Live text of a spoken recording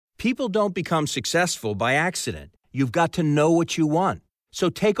People don't become successful by accident. You've got to know what you want. So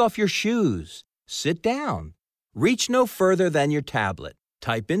take off your shoes, sit down, reach no further than your tablet,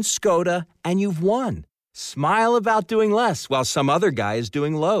 type in SCODA, and you've won. Smile about doing less while some other guy is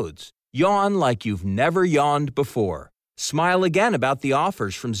doing loads. Yawn like you've never yawned before. Smile again about the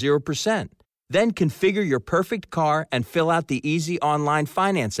offers from 0%. Then configure your perfect car and fill out the easy online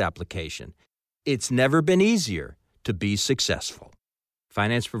finance application. It's never been easier to be successful.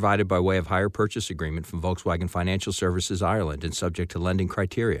 Finance provided by way of hire purchase agreement from Volkswagen Financial Services Ireland and subject to lending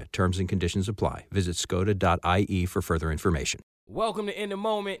criteria. Terms and conditions apply. Visit skoda.ie for further information. Welcome to In the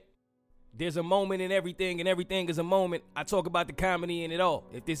Moment. There's a moment in everything, and everything is a moment. I talk about the comedy in it all.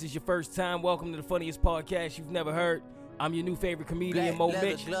 If this is your first time, welcome to the funniest podcast you've never heard. I'm your new favorite comedian, Mo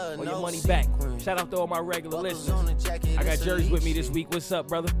Mitch, or your money back. Shout out to all my regular listeners. I got Jersey with me this week. What's up,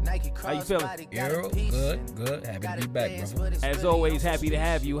 brother? How you feeling? Yo, good. Happy to be back, brother. As always, happy to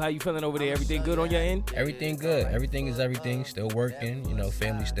have you. How you feeling over there? Everything good on your end? Everything good. Everything is everything. Still working. You know,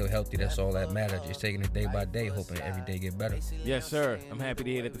 family still healthy. That's all that matters. Just taking it day by day, hoping every day get better. Yes, sir. I'm happy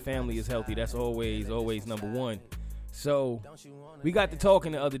to hear that the family is healthy. That's always number one. So, we got to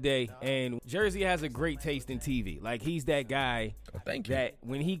talking the other day, and Jersey has a great taste in TV. Like, he's that guy that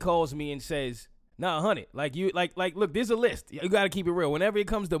when he calls me and says, nah, 100, look, there's a list. You got to keep it real. Whenever it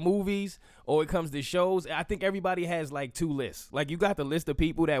comes to movies or it comes to shows, I think everybody has, like, two lists. Like, you got the list of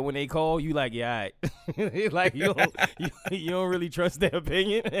people that when they call, you like, yeah, all right. Like, you don't really trust their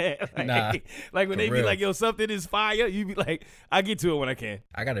opinion. Nah. Like, when they real. be like, yo, something is fire, you be like, I get to it when I can.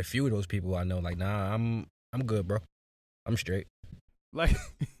 I got a few of those people I know. Like, nah, I'm good, bro. I'm straight.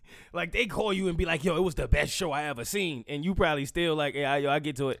 Like they call you and be like, yo, it was the best show I ever seen. And you probably still like, yeah, yo, I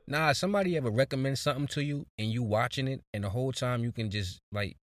get to it. Nah, somebody ever recommend something to you and you watching it and the whole time you can just,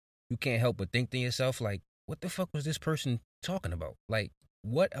 like, you can't help but think to yourself, like, what the fuck was this person talking about? Like,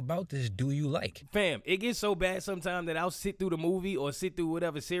 what about this do you like? Fam, it gets so bad sometimes that I'll sit through the movie or sit through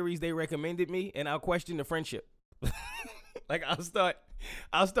whatever series they recommended me and I'll question the friendship. Like,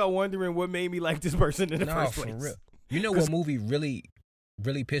 I'll start wondering what made me like this person in the first place. For real. You know what movie really,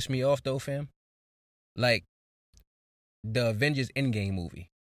 really pissed me off, though, fam? Like, the Avengers Endgame movie.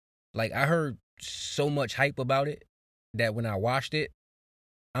 Like, I heard so much hype about it that when I watched it,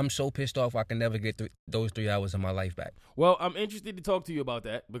 I'm so pissed off I can never get those 3 hours of my life back. Well, I'm interested to talk to you about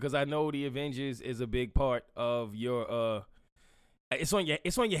that because I know the Avengers is a big part of your it's on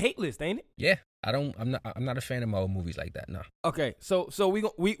your hate list, ain't it? Yeah. I'm not a fan of Marvel movies like that, no. Okay, so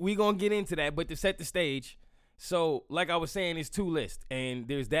we gonna get into that, but to set the stage. So, like I was saying, it's two lists, and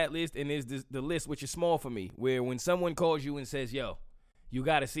there's that list, and there's the list, which is small for me, where when someone calls you and says, yo, you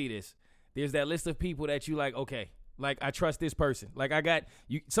got to see this, there's that list of people that you like, okay, like, I trust this person. Like,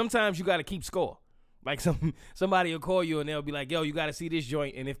 sometimes you got to keep score. Like, somebody will call you, and they'll be like, yo, you got to see this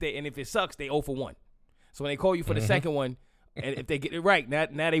joint, and if it sucks, they 0 for 1. So, when they call you for the second one, and if they get it right,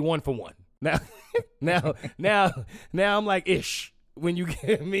 now they 1 for 1. Now I'm like, ish, when you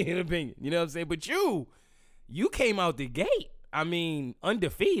give me an opinion. You know what I'm saying? But you came out the gate. I mean,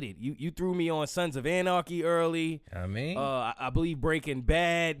 undefeated. You threw me on Sons of Anarchy early. I believe Breaking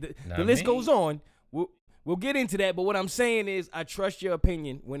Bad. The list goes on. We'll get into that. But what I'm saying is, I trust your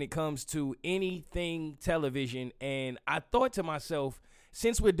opinion when it comes to anything television. And I thought to myself,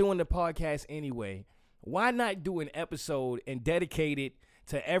 since we're doing the podcast anyway, why not do an episode and dedicate it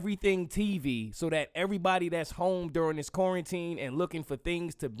to everything TV so that everybody that's home during this quarantine and looking for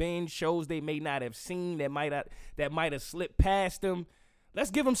things to binge, shows they may not have seen that might have slipped past them, let's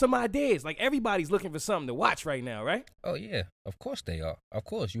give them some ideas. Like, everybody's looking for something to watch right now, right? Oh, yeah. Of course they are. Of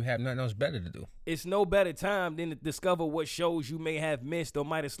course. You have nothing else better to do. It's no better time than to discover what shows you may have missed or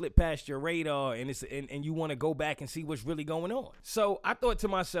might have slipped past your radar, and you want to go back and see what's really going on. So I thought to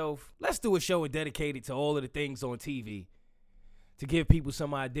myself, let's do a show dedicated to all of the things on TV to give people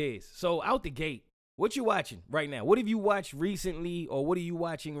some ideas. So out the gate, what you watching right now? What have you watched recently, or what are you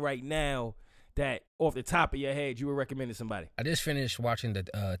watching right now that off the top of your head you would recommend to somebody? I just finished watching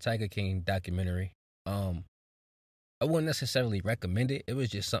the Tiger King documentary. I wouldn't necessarily recommend it. It was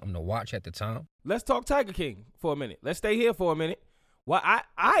just something to watch at the time. Let's talk Tiger King for a minute. Let's stay here for a minute. Well,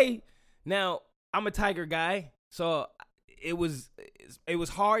 now I'm a Tiger guy, so it was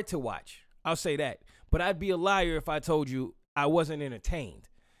hard to watch. I'll say that. But I'd be a liar if I told you I wasn't entertained.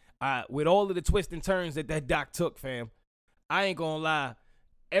 With all of the twists and turns that doc took, fam, I ain't gonna lie.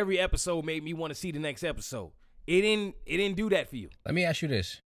 Every episode made me want to see the next episode. It didn't do that for you. Let me ask you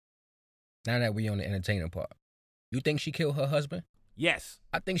this. Now that we on the entertainment part, you think she killed her husband? Yes.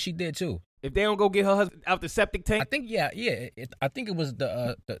 I think she did too. If they don't go get her husband out the septic tank. I think I think it was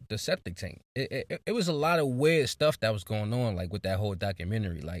the septic tank. It was a lot of weird stuff that was going on, like with that whole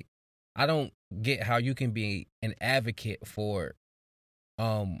documentary. Like, I don't get how you can be an advocate for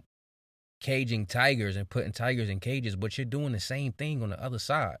caging tigers and putting tigers in cages, but you're doing the same thing on the other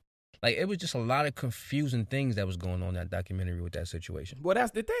side. Like, it was just a lot of confusing things that was going on in that documentary with that situation. Well,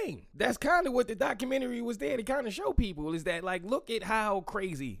 that's the thing. That's kind of what the documentary was there to kind of show people, is that, like, look at how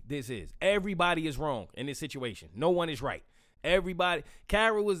crazy this is. Everybody is wrong in this situation. No one is right. Everybody.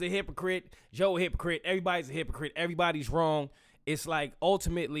 Carol was a hypocrite. Joe a hypocrite. Everybody's a hypocrite. Everybody's wrong. It's like,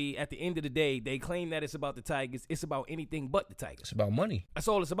 ultimately, at the end of the day, they claim that it's about the Tigers. It's about anything but the Tigers. It's about money. That's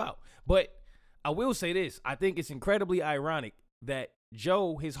all it's about. But I will say this. I think it's incredibly ironic that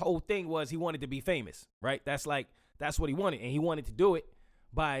Joe, his whole thing was he wanted to be famous, right? That's what he wanted. And he wanted to do it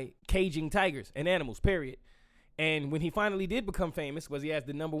by caging tigers and animals, period. And when he finally did become famous, was he has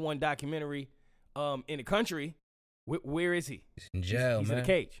the #1 documentary in the country. Where is he? He's in jail, he's man. in a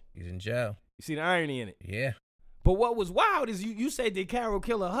cage. He's in jail. You see the irony in it? Yeah. But what was wild is you said, did Carol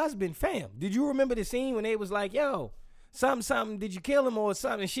kill her husband? Fam, did you remember the scene when they was like, yo, something, did you kill him or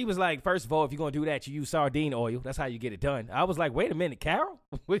something? And she was like, first of all, if you're going to do that, you use sardine oil. That's how you get it done. I was like, wait a minute, Carol?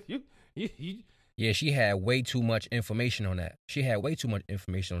 you Yeah, she had way too much information on that. She had way too much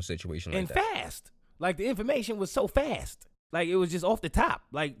information on a situation like and that. fast. Like, the information was so fast. Like, it was just off the top.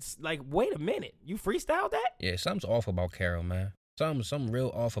 Like, wait a minute. You freestyled that? Yeah, something's off about Carol, man. Something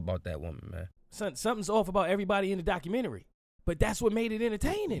real off about that woman, man. Something's off about everybody in the documentary. But that's what made it You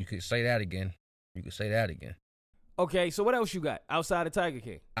entertaining. could say that again. Okay, so what else you got outside of Tiger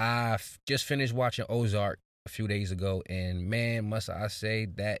King? I just finished watching Ozark a few days ago, and man, must I say,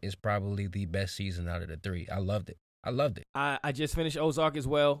 that is probably the best season out of the 3. I loved it. I just finished Ozark as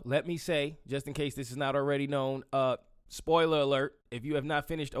well. Let me say, just in case this is not already known, spoiler alert, if you have not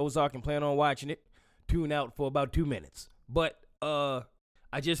finished Ozark and plan on watching it, tune out for about 2 minutes. But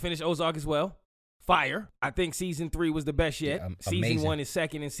I just finished Ozark as well. Fire. I think season 3 was the best yet. Yeah, season amazing. 1 is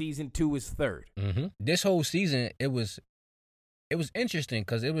second and season 2 is third. Mm-hmm. This whole season, it was interesting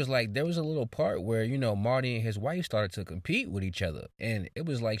because it was like there was a little part where, you know, Marty and his wife started to compete with each other. And it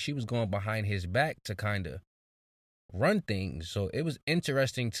was like she was going behind his back to kind of run things. So it was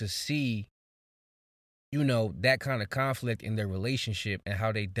interesting to see, you know, that kind of conflict in their relationship and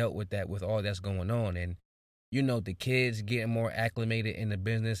how they dealt with that, with all that's going on. And, you know, the kids getting more acclimated in the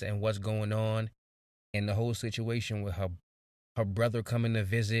business and what's going on. And the whole situation with her brother coming to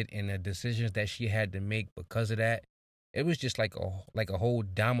visit and the decisions that she had to make because of that. It was just like a whole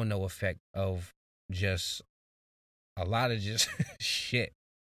domino effect of just a lot of just shit.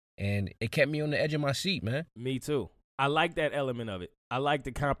 And it kept me on the edge of my seat, man. Me too. I like that element of it. I like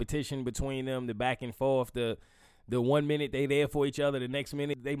the competition between them, the back and forth, the 1 minute they there for each other, the next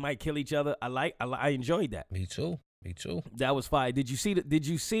minute they might kill each other. I enjoyed that. Me too. That was fire. Did you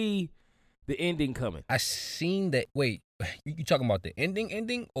see the ending coming? I seen that. Wait, you talking about the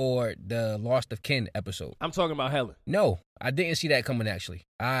ending or the Lost of Kin episode? I'm talking about Helen. No, I didn't see that coming, actually.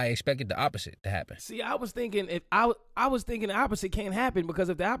 I expected the opposite to happen. See, I was thinking I was thinking the opposite can't happen, because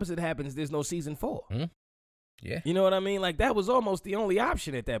if the opposite happens, there's no season 4. Yeah. You know what I mean? Like, that was almost the only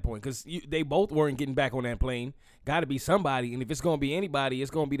option at that point, because they both weren't getting back on that plane. Got to be somebody, and if it's going to be anybody,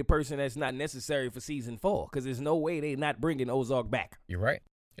 it's going to be the person that's not necessary for season 4, because there's no way they're not bringing Ozark back. You're right.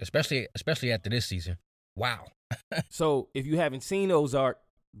 Especially after this season. Wow. So if you haven't seen Ozark,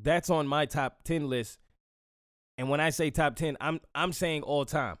 that's on my top 10 list. And when I say top 10, I'm saying all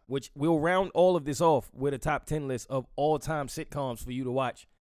time, which we'll round all of this off with a top 10 list of all time sitcoms for you to watch.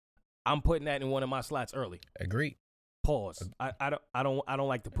 I'm putting that in one of my slots early. Agreed. Pause. I don't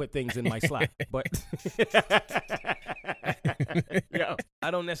like to put things in my slot, but yo,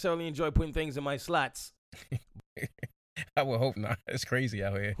 I don't necessarily enjoy putting things in my slots. I would hope not. It's crazy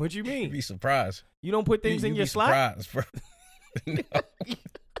out here. What you mean? You'd be surprised. You don't put things in your slot? Surprised, bro. No.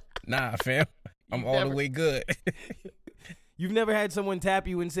 Nah, fam. I'm all the way good. You've never had someone tap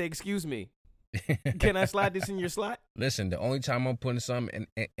you and say, "Excuse me, can I slide this in your slot?" Listen, the only time I'm putting something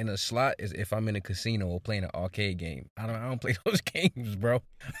in a slot is if I'm in a casino or playing an arcade game. I don't play those games, bro.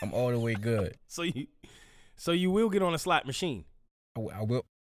 I'm all the way good. So you will get on a slot machine. I will.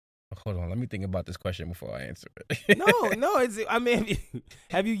 Hold on, let me think about this question before I answer it. No.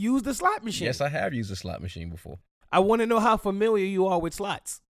 Have you used a slot machine? Yes, I have used a slot machine before. I want to know how familiar you are with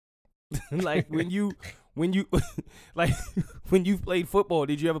slots. Like when you like when you played football,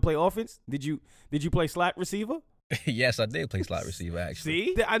 did you ever play offense? Did you play slot receiver? Yes, I did play slot receiver,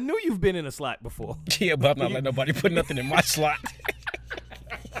 actually. See? I knew you've been in a slot before. Yeah, but I'm not letting nobody put nothing in my slot.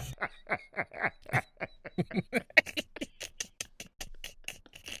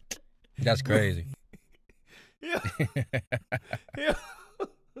 That's crazy. Yeah. Yeah.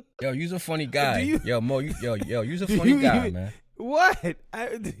 Yo, you's a funny guy. Yo, Mo, you's a Do funny you guy, even- man. What?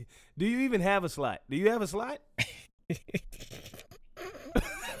 Do you even have a slot? Do you have a slot?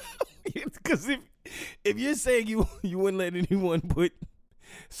 Because if you're saying you wouldn't let anyone put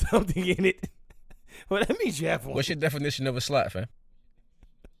something in it, well, that means you have one. What's your definition of a slot, fam?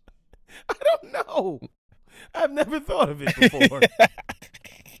 I don't know. I've never thought of it before.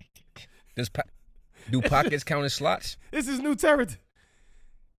 Do pockets count as slots? This is new territory.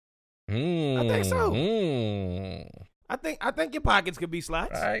 I think so. I think your pockets could be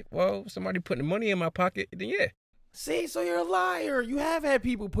slots. All right. Well, somebody putting money in my pocket, then yeah. See, so you're a liar. You have had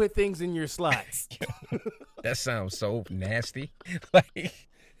people put things in your slots. That sounds so nasty. Like,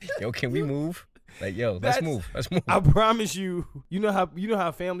 yo, can we move? Like, yo, let's move. I promise you. You know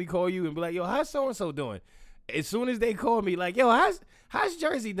how family call you and be like, yo, how's so and so doing? As soon as they call me, like, yo, how's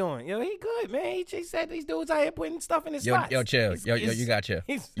Jersey doing? Yo, he good, man. He just said these dudes out here putting stuff in his slots. Yo, chill. Yo, you got chill.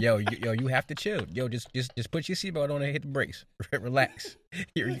 Yo, you have to chill. Yo, just put your seatbelt on and hit the brakes. Relax.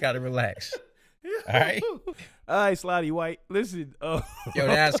 You gotta relax. All right. All right, Slotty White. Listen. Yo,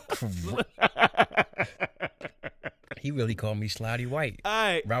 that's. He really called me Slotty White. All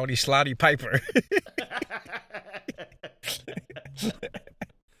right. Rowdy Slotty Piper.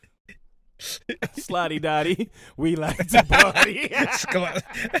 Slotty Dotty. We like to party.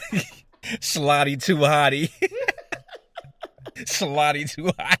 Slotty too hottie. Slotty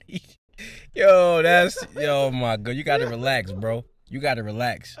too hottie. Yo, my God. You gotta relax, bro. You gotta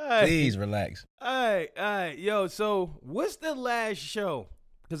relax. Right. Please relax. All right. Yo, so what's the last show?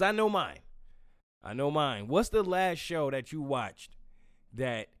 Because I know mine. What's the last show that you watched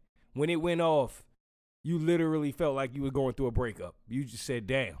that when it went off, you literally felt like you were going through a breakup? You just said,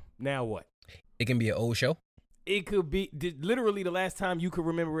 damn, now what? It can be an old show. It could be literally the last time you could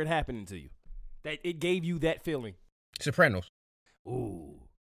remember it happening to you. That it gave you that feeling. Sopranos. Ooh,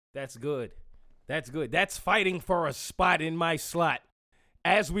 that's good. That's fighting for a spot in my slot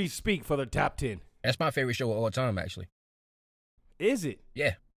as we speak for the top 10. That's my favorite show of all time, actually. Is it?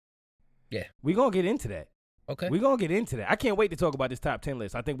 Yeah. We're going to get into that. Okay. We're going to get into that. I can't wait to talk about this top 10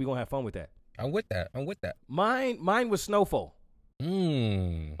 list. I think we're going to have fun with that. I'm with that. Mine was Snowfall.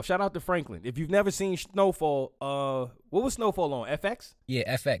 Shout out to Franklin. If you've never seen Snowfall, what was Snowfall on? FX?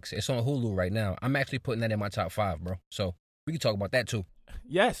 Yeah, FX. It's on Hulu right now. I'm actually putting that in my top 5, bro. So we can talk about that too.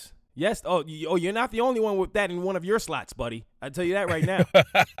 Yes. Oh, you're not the only one with that in one of your slots, buddy. I tell you that right now.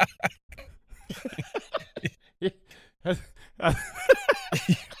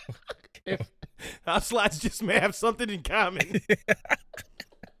 Our slots just may have something in common.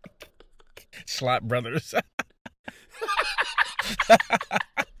 Slot Brothers.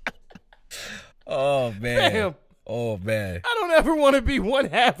 Oh, man. Damn. Oh, man. I don't ever want to be one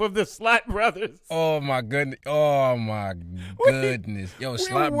half of the Slot Brothers. Oh, my goodness. Yo,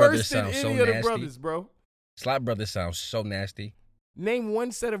 Slot worse Brothers than sounds so any of the nasty. brothers, bro. Slot Brothers sounds so nasty. Name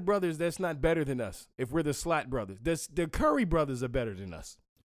one set of brothers that's not better than us if we're the Slot Brothers. The Curry brothers are better than us.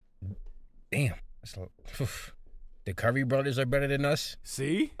 Damn. The Curry brothers are better than us.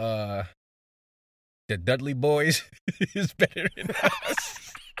 See? The Dudley Boys is better than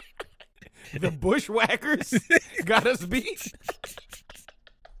us. The Bushwhackers got us beat.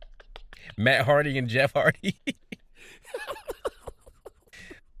 Matt Hardy and Jeff Hardy.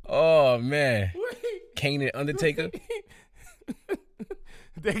 Oh, man. Kane and Undertaker.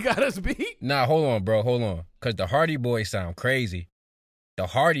 They got us beat? Nah, hold on, bro. Hold on. Because the Hardy Boys sound crazy.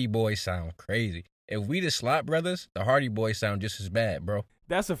 If we the Slot Brothers, the Hardy Boys sound just as bad, bro.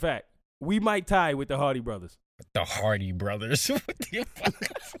 That's a fact. We might tie with the Hardy Brothers. The Hardy Brothers. What the fuck?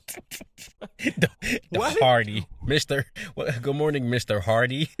 the What? Hardy. Good morning, Mr.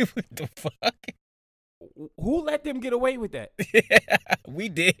 Hardy. What the fuck? Who let them get away with that? We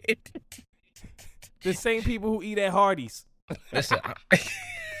did. The same people who eat at Hardee's. Listen,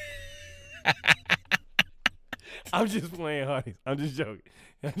 I'm just playing Hardee's. I'm just joking.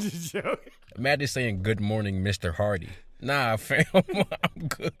 Matt is saying good morning, Mr. Hardy. Nah, fam, I'm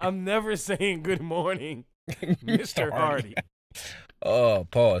good. I'm never saying good morning, Mr. Hardy. Oh,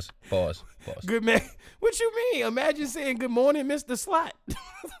 pause. Good man. What you mean? Imagine saying good morning, Mr. Slot.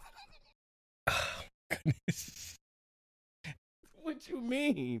 Oh, goodness. What you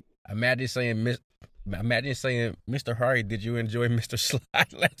mean? Imagine saying Mr. Hardy, did you enjoy Mr.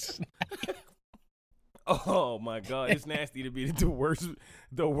 Slot last night? Oh my God, it's nasty to be the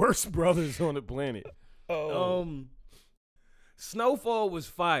worst brothers on the planet. Oh. Snowfall was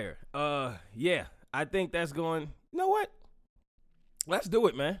fire. Yeah, I think that's going. You know what? Let's do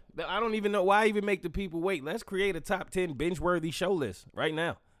it, man. I don't even know why even make the people wait. Let's create a top 10 binge-worthy show list right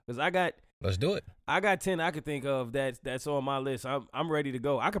now. Because Let's do it. I got 10 I could think of that's on my list. I'm ready to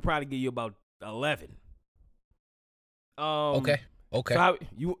go. I could probably give you about 11. Okay. So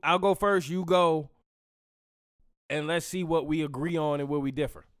I'll go first. You go, and let's see what we agree on and where we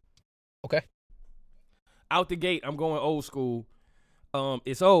differ. Okay. Out the gate, I'm going old school.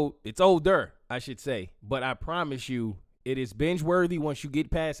 It's older, I should say, but I promise you, it is binge worthy. Once you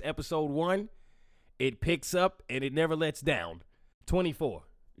get past episode 1, it picks up and it never lets down. 24,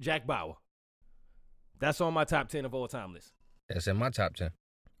 Jack Bauer. That's on my top 10 of all time list. That's in my top 10.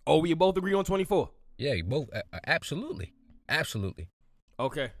 Oh, we both agree on 24. Yeah, you both. Absolutely.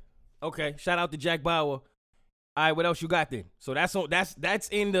 Okay. Shout out to Jack Bauer. All right, what else you got then? So that's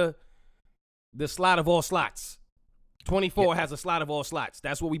in the slot of all slots. 24 has a slot of all slots.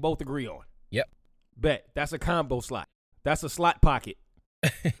 That's what we both agree on. Yep. Bet. That's a combo slot. That's a slot pocket.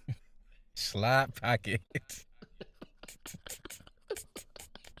 Slot pocket.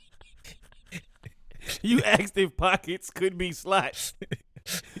 You asked if pockets could be slots.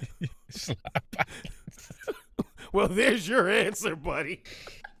 Slot pocket. Well, there's your answer, buddy.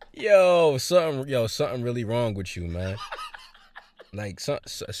 Yo, something really wrong with you, man. Like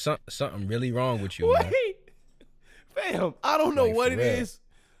something really wrong with you, man. Wait, fam, I don't know Like, what for it real. is,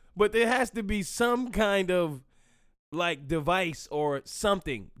 but there has to be some kind of like device or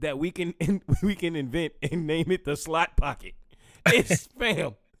something that we can invent and name it the slot pocket. It's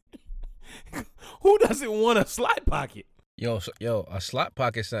fam. Who doesn't want a slot pocket? Yo, a slot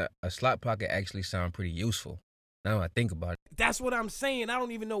pocket actually sound pretty useful. Now I think about it. That's what I'm saying. I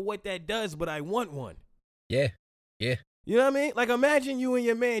don't even know what that does, but I want one. Yeah. You know what I mean? Like, imagine you and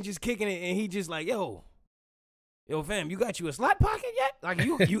your man just kicking it, and he just like, yo, fam, you got you a slot pocket yet? Like,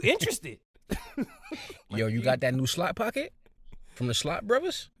 you interested? Yo, you got that new slot pocket from the Slot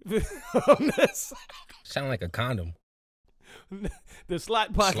Brothers? Sound like a condom. The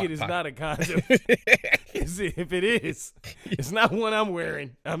slot pocket Slot is pocket. not a condom. If it is, it's not one I'm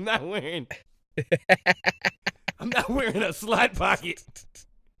wearing. I'm not wearing a slot pocket.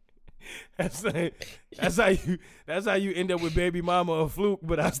 That's how you end up with baby mama a fluke,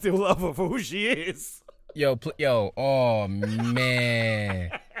 but I still love her for who she is. Yo, oh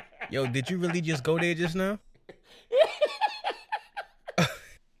man. Yo, did you really just go there just now?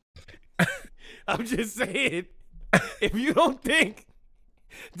 I'm just saying, if you don't think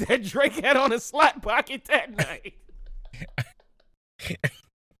that Drake had on a slot pocket that night.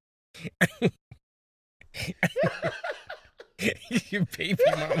 Your baby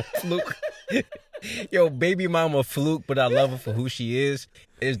mama fluke. Yo, baby mama fluke, but I love her for who she is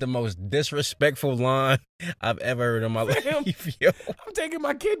the most disrespectful line I've ever heard in my life. Yo. I'm taking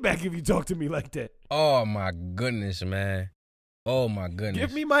my kid back if you talk to me like that. Oh my goodness, man. Oh my goodness.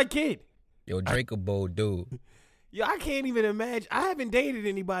 Give me my kid. Yo, Drake a bold dude. Yeah, I can't even imagine. I haven't dated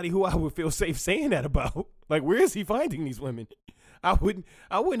anybody who I would feel safe saying that about. Like, where is he finding these women? I wouldn't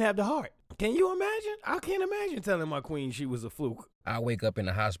have the heart. Can you imagine? I can't imagine telling my queen she was a fluke. I wake up in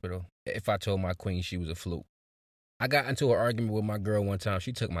the hospital if I told my queen she was a fluke. I got into an argument with my girl one time.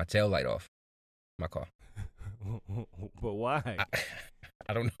 She took my taillight off my car. But why?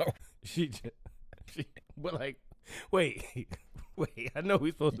 I don't know. But like, wait. I know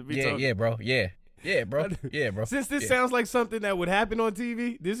we're supposed to be talking. Yeah, bro. Yeah, bro. Since this sounds like something that would happen on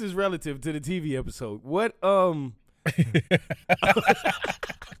TV, this is relative to the TV episode. What,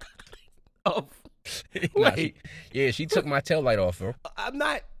 wait. She took my taillight off, bro. I'm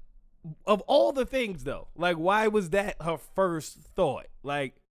not, of all the things though, like, why was that her first thought?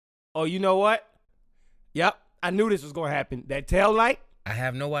 Like, oh, you know what? Yep, I knew this was going to happen. That tail light? I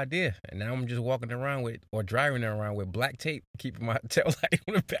have no idea. And now I'm just walking around driving around with black tape, keeping my taillight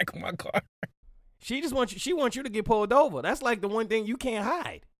on the back of my car. She wants you to get pulled over. That's like the one thing you can't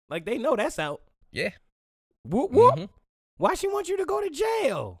hide. Like, they know that's out. Yeah. Whoop, whoop. Mm-hmm. Why she want you to go to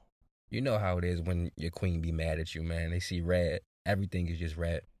jail? You know how it is when your queen be mad at you, man. They see red. Everything is just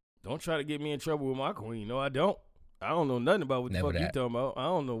red. Don't try to get me in trouble with my queen. No, I don't. I don't know nothing about what the fuck you talking about. I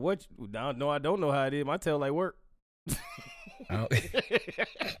don't know what. I don't know how it is. My tail light work. Don't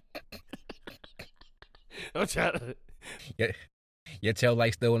try to. Your tail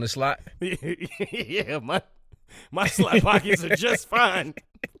light still in the slot? Yeah, my slot pockets are just fine.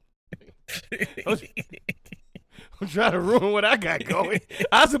 I'm trying to ruin what I got going.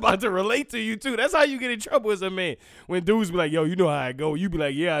 I was about to relate to you too. That's how you get in trouble as a man. When dudes be like, yo, you know how I go. You be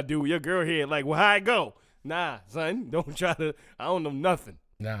like, yeah, I do. Your girl here like, well, how I go? Nah, son, don't try to. I don't know nothing.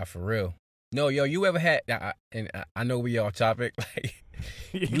 Nah, for real. No, yo, you ever had? And I know we off topic. Like,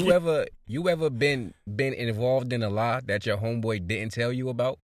 you ever been involved in a lie that your homeboy didn't tell you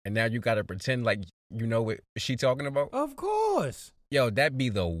about, and now you gotta pretend like you know what she talking about? Of course. Yo, that'd be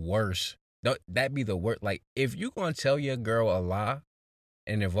the worst. That'd be the worst. Like, if you gonna tell your girl a lie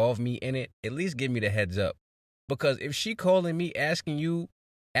and involve me in it, at least give me the heads up. Because if she calling me asking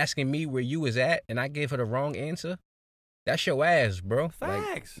me where you was at, and I gave her the wrong answer, that's your ass, bro.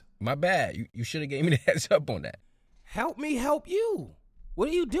 Facts. Like, my bad. You should have gave me the heads up on that. Help me help you. What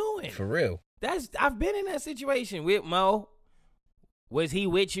are you doing? For real. I've been in that situation with Mo. Was he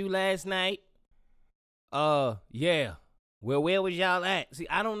with you last night? Yeah. Well, where was y'all at? See,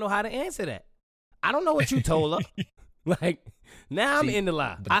 I don't know how to answer that. I don't know what you told her. Like, now I'm in the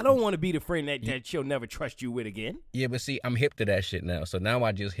lie. I don't want to be the friend that she'll never trust you with again. Yeah, but see, I'm hip to that shit now. So now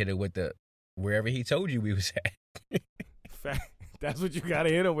I just hit it with the wherever he told you we was at. That's what you got to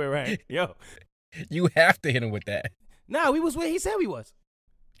hit him with, right? Yo. You have to hit him with that. No, we was where he said we was.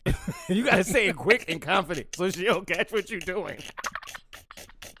 You got to say it quick and confident so she'll catch what you're doing.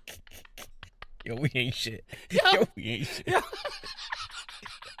 Yo, we ain't shit. Yo, we ain't shit.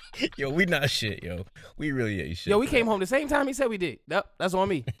 Yo, we not shit, yo. We really ain't shit. Yo, we came home the same time he said we did. Yep, that's on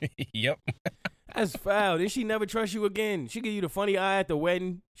me. Yep. That's foul. Then she never trust you again. She give you the funny eye at the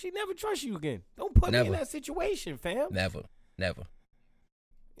wedding. She never trust you again. Don't put me in that situation, fam. Never.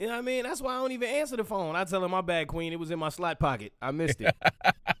 You know what I mean? That's why I don't even answer the phone. I tell her, my bad, queen. It was in my slot pocket. I missed it.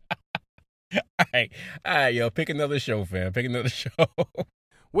 All right, yo. Pick another show, fam. Pick another show.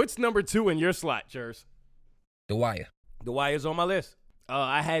 What's number 2 in your slot, Chers? The Wire. The Wire's on my list.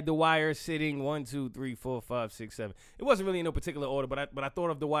 I had The Wire sitting 1, 2, 3, 4, 5, 6, 7. It wasn't really in no particular order, but I thought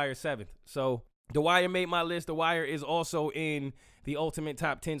of The Wire 7th. So The Wire made my list. The Wire is also in the ultimate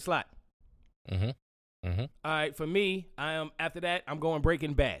top 10 slot. All right, for me, after that, I'm going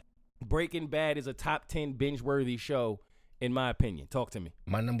Breaking Bad. Breaking Bad is a top 10 binge-worthy show, in my opinion. Talk to me.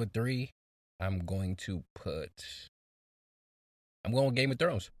 My number 3, I'm going Game of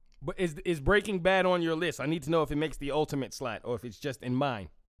Thrones. But is Breaking Bad on your list? I need to know if it makes the ultimate slot or if it's just in mine.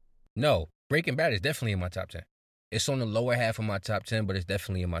 No, Breaking Bad is definitely in my top 10. It's on the lower half of my top 10, but it's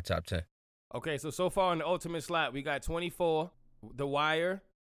definitely in my top 10. Okay, so far in the ultimate slot, we got 24, The Wire,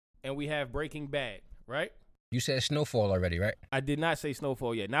 and we have Breaking Bad, right? You said Snowfall already, right? I did not say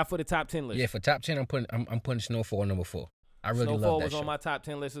Snowfall yet. Not for the top 10 list. Yeah, for top 10, I'm putting Snowfall number 4. I really love that Snowfall was show. on my top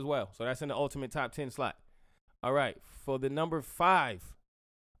 10 list as well. So that's in the ultimate top 10 slot. All right, for the number 5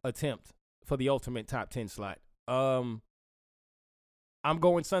 attempt for the ultimate top 10 slot, I'm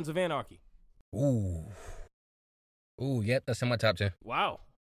going Sons of Anarchy. Ooh, yep, that's in my top 10. Wow.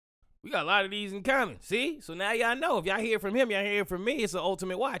 We got a lot of these in common. See? So now y'all know. If y'all hear from him, y'all hear from me. It's an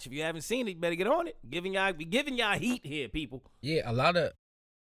ultimate watch. If you haven't seen it, you better get on it. Giving y'all heat here, people. Yeah, a lot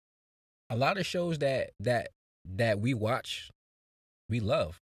of shows that we watch, we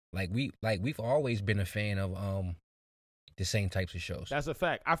love. We've always been a fan of the same types of shows. That's a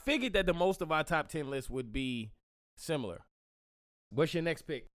fact. I figured that the most of our top 10 lists would be similar. What's your next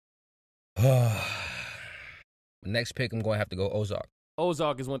pick? Next pick, I'm going to have to go Ozark.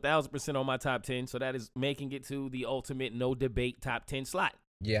 Ozark is 1,000% on my top 10, so that is making it to the ultimate no debate top 10 slot.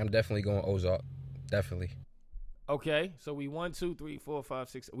 Yeah, I'm definitely going Ozark. Definitely. Okay, so we 1, 2, 3, 4, 5,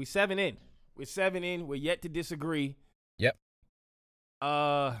 6. We 7 in. We're 7 in. We're yet to disagree. Yep.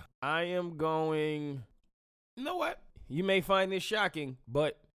 I am going. You know what? You may find this shocking,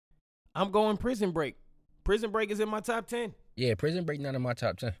 but I'm going Prison Break. Prison Break is in my top 10. Yeah, Prison Break not in my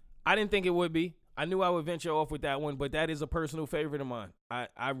top 10. I didn't think it would be. I knew I would venture off with that one, but that is a personal favorite of mine.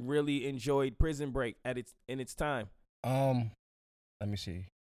 I really enjoyed Prison Break in its time. Let me see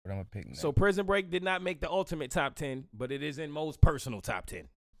what I'm gonna pick next. So Prison Break did not make the ultimate top 10, but it is in Mo's personal top 10.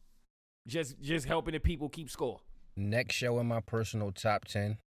 Just helping the people keep score. Next show in my personal top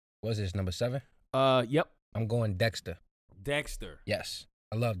 10 was this number 7. Yep. I'm going Dexter. Dexter. Yes,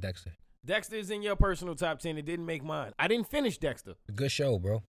 I love Dexter. Dexter is in your personal top 10. It didn't make mine. I didn't finish Dexter. Good show,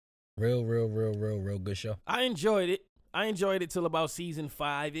 bro. Real good show. I enjoyed it. I enjoyed it till about season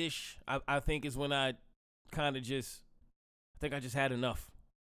 5-ish. I think is when I kind of I just had enough.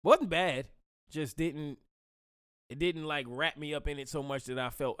 Wasn't bad. Just it didn't like wrap me up in it so much that I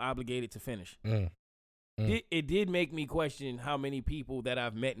felt obligated to finish. It did make me question how many people that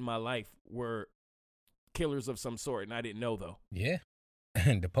I've met in my life were killers of some sort, and I didn't know, though. Yeah.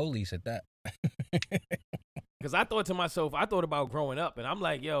 And the police at that. Because I thought to myself, I thought about growing up, and I'm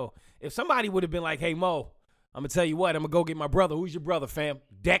like, yo, if somebody would have been like, hey, Mo, I'm going to tell you what, I'm going to go get my brother. Who's your brother, fam?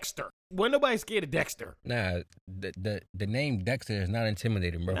 Dexter. Wasn't nobody scared of Dexter. Nah, the name Dexter is not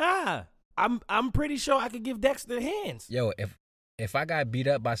intimidating, bro. Nah, I'm pretty sure I could give Dexter hands. Yo, if I got beat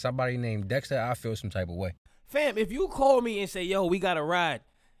up by somebody named Dexter, I feel some type of way. Fam, if you call me and say, yo, we got to ride,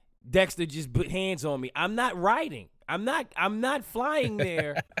 Dexter just put hands on me, I'm not riding. I'm not flying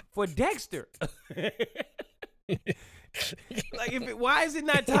there for Dexter. Like, why is it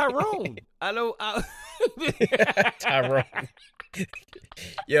not Tyrone? Tyrone.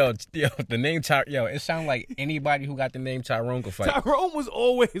 Yo, the name it sounds like anybody who got the name Tyrone could fight. Tyrone was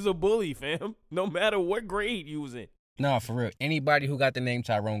always a bully, fam. No matter what grade you was in. No, for real. Anybody who got the name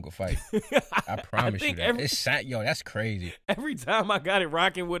Tyrone could fight. I promise you that. That's crazy. Every time I got it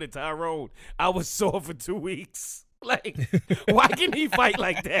rocking with a Tyrone, I was sore for 2 weeks. Like, why can he fight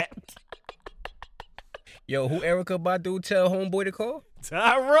like that? Yo, who Erykah Badu tell homeboy to call?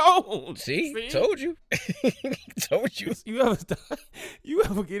 Tyrone. See? Told you. Told you. You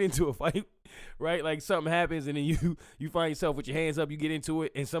ever get into a fight, right? Like something happens and then you find yourself with your hands up, you get into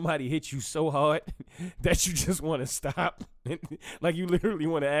it, and somebody hits you so hard that you just want to stop. Like you literally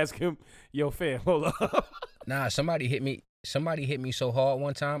want to ask him, yo, fam, hold up. Nah, somebody hit me so hard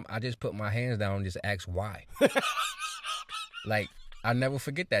one time, I just put my hands down and just asked why. Like, I'll never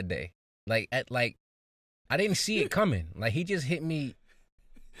forget that day. I didn't see it coming. Like, he just hit me.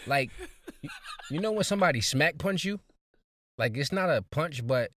 Like, you know when somebody smack punch you? Like, it's not a punch,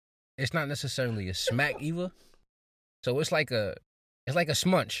 but it's not necessarily a smack either. So it's like a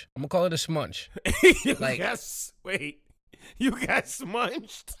smunch. I'm gonna call it a smunch. You got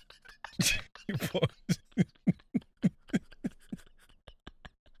smunched.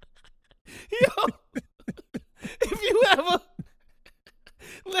 Yo, if you ever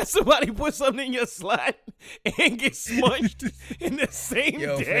let somebody put something in your slot and get smunched in the same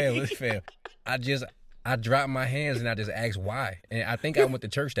day. Yo, fam. I dropped my hands and I just asked why. And I think I went to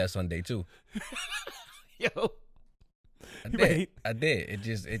church that Sunday too. Yo. I did.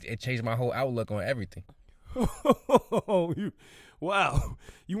 It changed my whole outlook on everything. Wow.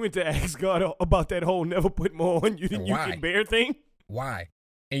 You went to ask God about that whole never put more on you than you can bear thing? Why?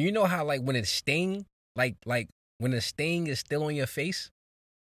 And you know how like when it sting, like when the sting is still on your face,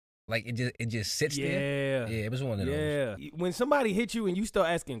 like it just sits there. Yeah, it was one of those. Yeah. When somebody hits you and you start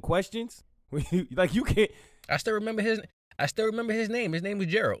asking questions, you can't. I still remember his name. His name was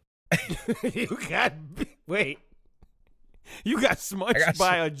Gerald. You got smunched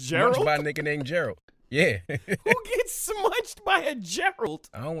by a Gerald? Smunched by a nigga named Gerald. Yeah. Who gets smunched by a Gerald?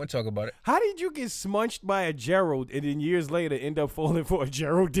 I don't want to talk about it. How did you get smunched by a Gerald and then years later end up falling for a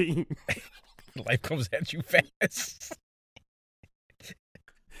Geraldine? Life comes at you fast.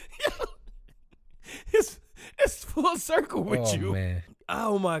 It's full circle with you. Man.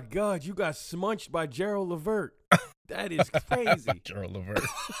 Oh my God, you got smunched by Gerald Levert. That is crazy. Gerald Levert.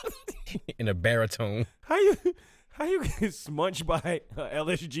 In a baritone. How you get smunched by a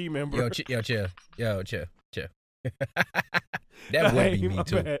LSG member? Yo, chill. That would be me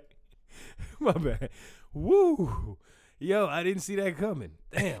too. My bad. Woo. Yo, I didn't see that coming.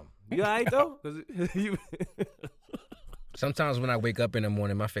 Damn. You all right though? Sometimes when I wake up in the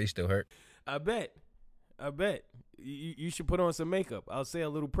morning, my face still hurt. I bet. You should put on some makeup. I'll say a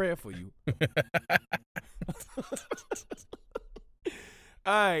little prayer for you.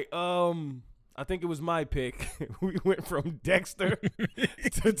 All right. I think it was my pick. We went from Dexter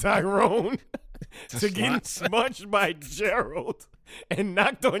to Tyrone to getting smudged by Gerald and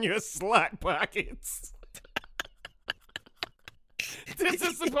knocked on your slot pockets. This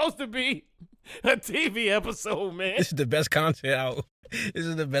is supposed to be a TV episode, man. This is the best content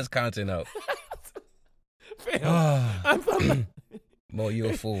out. Fam, Mo, you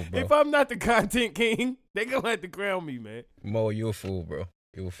a fool, bro. If I'm not the content king, they gonna have to crown me, man. Mo, you a fool, bro.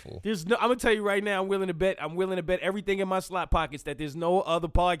 You a fool. I'm gonna tell you right now, I'm willing to bet everything in my slot pockets that there's no other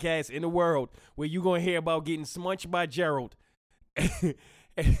podcast in the world where you gonna hear about getting smunched by Gerald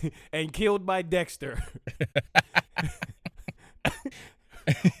and killed by Dexter.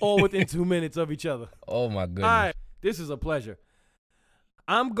 All within 2 minutes of each other. Oh my goodness. All right, this is a pleasure.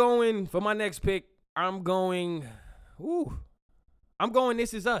 I'm going for my next pick. I'm going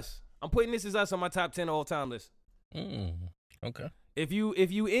This Is Us. I'm putting This Is Us on my top 10 all time list. Okay. If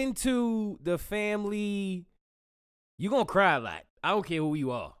you into the family, you gonna cry a lot. I don't care who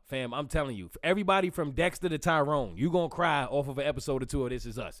you are, fam. I'm telling you, everybody from Dexter to Tyrone, you gonna cry off of an episode or two of This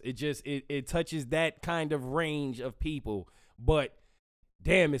Is Us. It touches that kind of range of people, but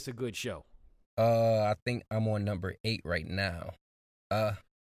damn, it's a good show. I think I'm on number 8 right now.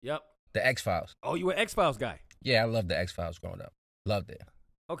 Yep. The X-Files. Oh, you an X-Files guy? Yeah, I loved the X-Files growing up. Loved it.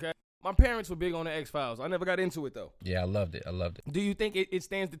 Okay. My parents were big on the X-Files. I never got into it, though. Yeah, I loved it. Do you think it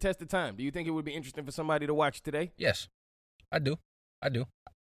stands the test of time? Do you think it would be interesting for somebody to watch today? Yes, I do. I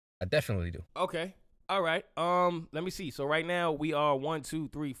definitely do. Okay. All right. Let me see. So right now we are 1, 2,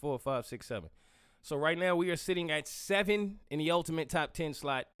 3, 4, 5, 6, 7. So right now we are sitting at 7 in the ultimate top 10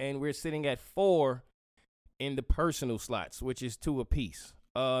 slot, and we're sitting at 4 in the personal slots, which is 2 apiece.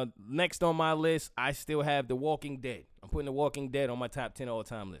 Next on my list, I still have The Walking Dead. I'm putting The Walking Dead on my top 10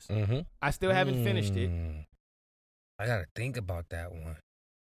 all-time list. Mm-hmm. I still haven't finished it. I gotta think about that one,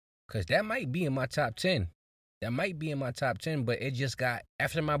 cause that might be in my top 10. That might be in my top 10, but it just got,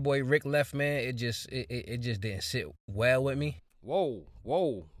 after my boy Rick left, man, it just didn't sit well with me. Whoa.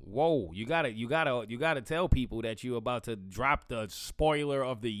 You gotta tell people that you're about to drop the spoiler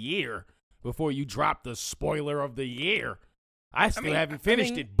of the year before you drop the spoiler of the year. I still haven't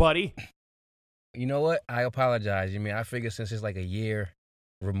finished it, buddy. You know what? I apologize. I figure since it's like a year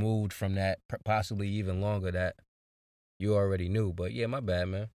removed from that, possibly even longer, that you already knew. But yeah, my bad,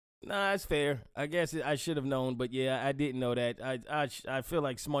 man. Nah, it's fair. I guess I should have known, but yeah, I didn't know that. I feel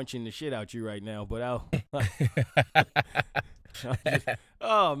like smunching the shit out you right now, but I'll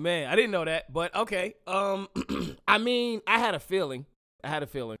oh man, I didn't know that, but okay. I had a feeling.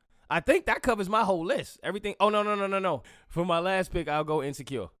 I think that covers my whole list. Everything. Oh no. For my last pick, I'll go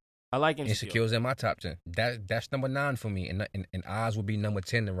Insecure. I like Insecure. Insecure's in my top 10. That's number 9 for me, and Oz will be number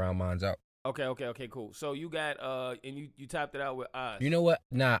 10 to round mine's out. Okay, cool. So you got and you topped it out with Oz. You know what?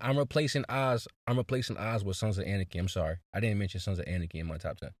 Nah, I'm replacing Oz with Sons of Anarchy. I'm sorry, I didn't mention Sons of Anarchy in my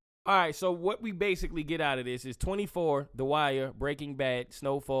top 10. All right, so what we basically get out of this is 24, The Wire, Breaking Bad,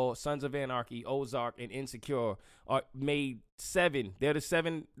 Snowfall, Sons of Anarchy, Ozark, and Insecure are made 7. They're the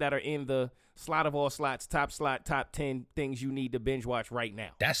 7 that are in the slot of all slots, top 10 things you need to binge watch right now.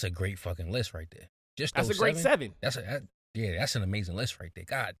 That's a great fucking list right there. That's a great 7. That's an amazing list right there.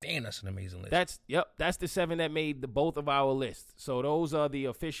 God damn, that's an amazing list. That's the 7 that made both of our lists. So those are the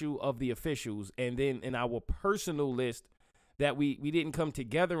official of the officials, and then in our personal list that we didn't come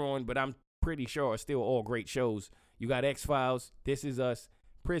together on, but I'm pretty sure are still all great shows. You got X-Files, This Is Us,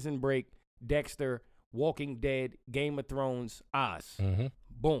 Prison Break, Dexter, Walking Dead, Game of Thrones, Oz. Mm-hmm.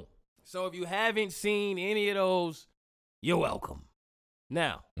 Boom. So if you haven't seen any of those, you're welcome.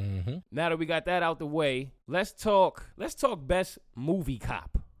 Now, now that we got that out the way, let's talk best movie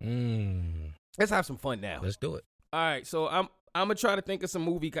cop. Let's have some fun now. Let's do it. All right, so I'm gonna try to think of some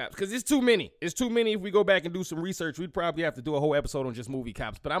movie cops because it's too many. It's too many. If we go back and do some research, we'd probably have to do a whole episode on just movie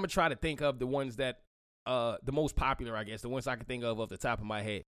cops. But I'm gonna try to think of the ones that the most popular, I guess, the ones I can think of off the top of my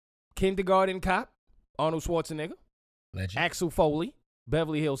head. Kindergarten Cop, Arnold Schwarzenegger. Legend. Axel Foley,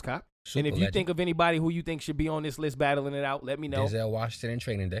 Beverly Hills Cop. Super and if you legend. think of anybody who you think should be on this list battling it out, let me know. Denzel Washington in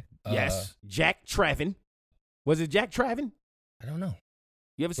Training Day. Yes. Jack Traven. Was it Jack Traven? I don't know.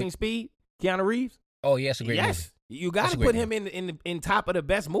 You ever seen Speed? Keanu Reeves? Oh, yeah, it's a great movie. You got to put him in top of the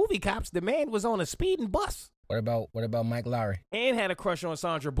best movie cops. The man was on a speeding bus. What about Mike Lowry? And had a crush on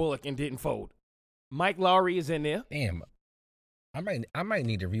Sandra Bullock and didn't fold. Mike Lowry is in there. Damn. I might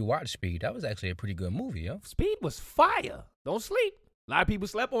need to rewatch Speed. That was actually a pretty good movie, yo. Speed was fire. Don't sleep. A lot of people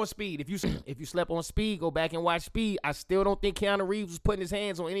slept on Speed. If you slept on Speed, go back and watch Speed. I still don't think Keanu Reeves was putting his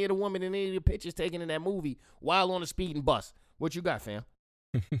hands on any of the women in any of the pictures taken in that movie while on a speeding bus. What you got, fam?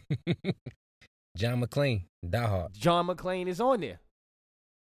 John McClane, Die Hard. John McClane is on there.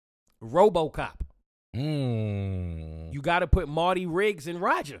 RoboCop. You got to put Marty Riggs and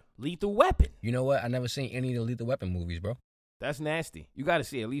Roger. Lethal Weapon. You know what? I never seen any of the Lethal Weapon movies, bro. That's nasty. You got to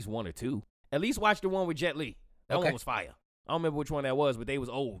see at least 1 or 2. At least watch the one with Jet Li. That one was fire. I don't remember which one that was, but they was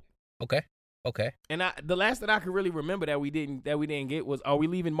old. Okay. And the last that I could really remember that we didn't get was, are we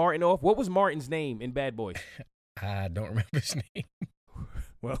leaving Martin off? What was Martin's name in Bad Boys? I don't remember his name.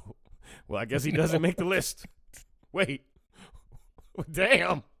 Well, I guess he doesn't make the list. Wait.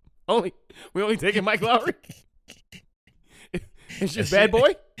 Damn. We only taking Mike Lowry? It's just Bad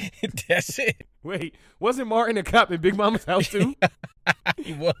Boy? That's it. Wait, wasn't Martin a cop in Big Mama's house too?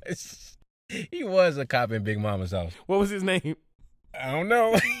 He was. He was a cop in Big Mama's house. What was his name? I don't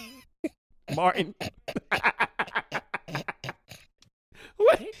know. Martin.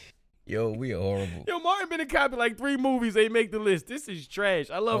 Wait. Yo, we are horrible. Yo, Martin been a cop in like 3 movies. They make the list. This is trash.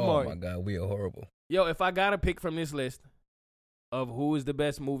 I love Martin. Oh, my God. We are horrible. Yo, if I got to pick from this list of who is the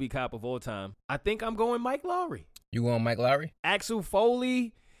best movie cop of all time, I think I'm going Mike Lowry. You going Mike Lowry? Axel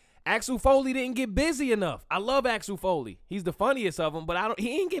Foley didn't get busy enough. I love Axel Foley. He's the funniest of them, but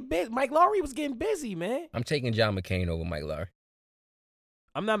he didn't get busy. Mike Lowry was getting busy, man. I'm taking John McCain over Mike Lowry.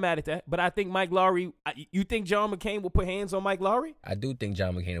 I'm not mad at that, but I think Mike Lowry, you think John McCain will put hands on Mike Lowry? I do think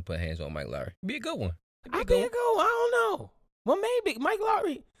John McCain will put hands on Mike Lowry. Be a good one. I don't know. Well, maybe Mike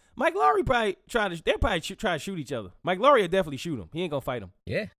Lowry probably try to shoot each other. Mike Lowry will definitely shoot him. He ain't gonna fight him.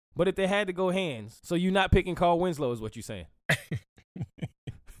 Yeah. But if they had to go hands, so you're not picking Carl Winslow is what you're saying.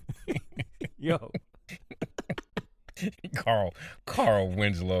 Yo. Carl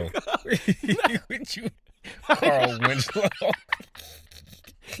Winslow. Carl Winslow.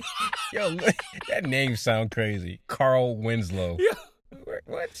 Yo, that name sound crazy. Carl Winslow. Yeah.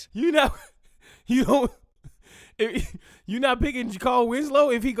 What? You know, you don't. You not picking Carl Winslow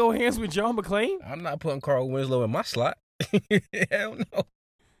if he go hands with John McClane? I'm not putting Carl Winslow in my slot. Hell no.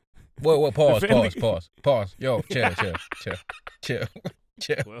 Whoa, pause. Yo, chill.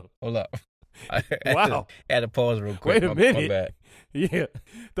 Well, Hold up. I wow. had to pause real quick. Wait a minute. My bad. Yeah,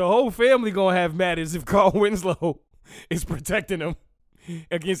 the whole family gonna have matters if Carl Winslow is protecting them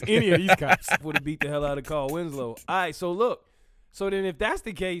against any of these cops. Would have beat the hell out of Carl Winslow. All right, so look. So then if that's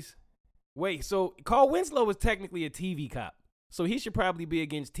the case, wait, so Carl Winslow is technically a TV cop. So he should probably be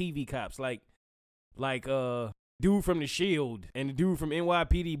against TV cops like dude from The Shield and the dude from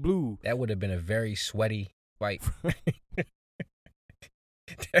NYPD Blue. That would have been a very sweaty fight.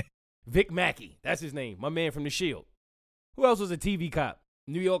 Vic Mackey, that's his name, my man from The Shield. Who else was a TV cop?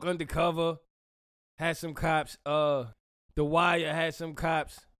 New York Undercover had some cops. The Wire had some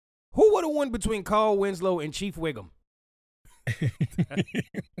cops. Who would have won between Carl Winslow and Chief Wiggum?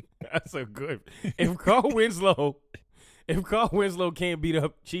 That's a good. If Carl Winslow can't beat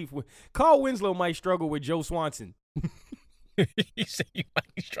up Carl Winslow might struggle with Joe Swanson. You say you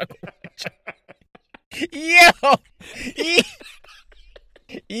might struggle with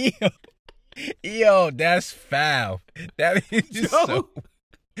Yo, that's foul. That is just so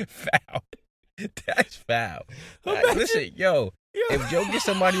foul. That's foul. Listen, if Joe gets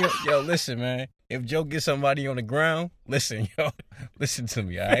somebody, listen, man. If Joe gets somebody on the ground, listen to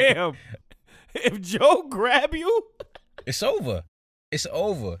me, all right? Damn. If Joe grab you, it's over.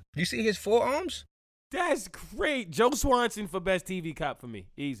 You see his forearms? That's great. Joe Swanson for best TV cop for me.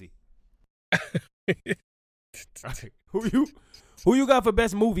 Easy. Right. Who you got for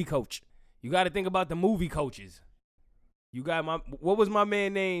best movie coach? You got to think about the movie coaches. You got what was my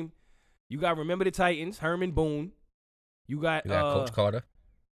man name? You got Remember the Titans, Herman Boone. You got Coach Carter.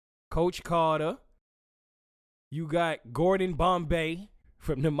 Coach Carter. You got Gordon Bombay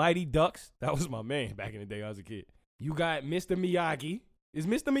from the Mighty Ducks. That was my man back in the day I was a kid. You got Mr. Miyagi. Is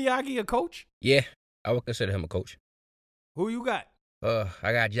Mr. Miyagi a coach? Yeah, I would consider him a coach. Who you got?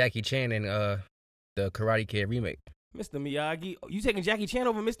 I got Jackie Chan in the Karate Kid remake. Mr. Miyagi. You taking Jackie Chan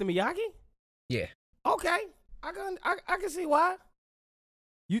over Mr. Miyagi? Yeah. Okay. I can see why.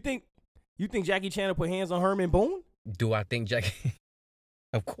 You think Jackie Chan will put hands on Herman Boone? Do I think Jackie?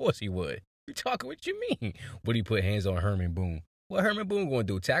 Of course he would. You talking what you mean? Would he put hands on Herman Boone? What Herman Boone going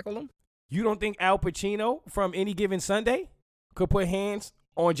to do? Tackle him? You don't think Al Pacino from Any Given Sunday could put hands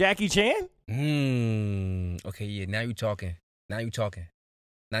on Jackie Chan? Okay, yeah. Now you talking. The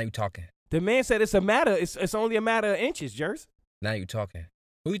man said it's a matter. It's only a matter of inches, Jers. Now you talking.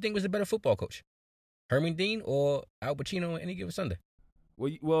 Who you think was the better football coach? Herman Dean or Al Pacino on Any Given Sunday?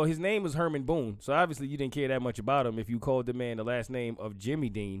 Well, his name was Herman Boone, so obviously you didn't care that much about him if you called the man the last name of Jimmy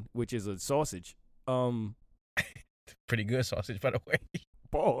Dean, which is a sausage. Pretty good sausage, by the way.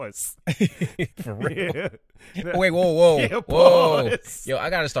 Pause. For real. Yeah. Wait, whoa. Yeah, pause. Yo,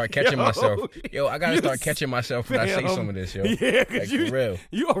 I gotta start catching myself. I gotta start catching myself when I say some of this, yo. Yeah, because for real.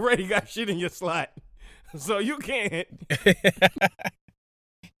 You already got shit in your slot, so you can't.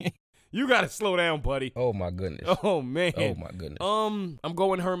 You gotta slow down, buddy. Oh my goodness. Oh man. Oh my goodness. I'm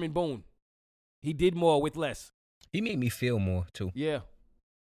going Herman Boone. He did more with less. He made me feel more too. Yeah.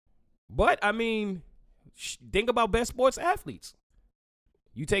 But I mean, think about best sports athletes.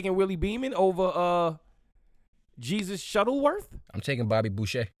 You taking Willie Beeman over Jesus Shuttleworth? I'm taking Bobby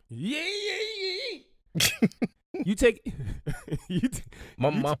Boucher. Yeah. You take.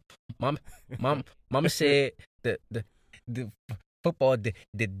 Mama said the football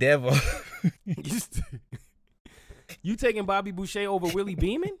the devil. You taking Bobby Boucher over Willie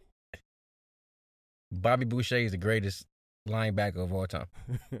Beeman? Bobby Boucher is the greatest linebacker of all time.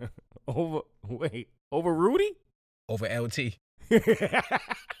 Over Rudy? Over LT.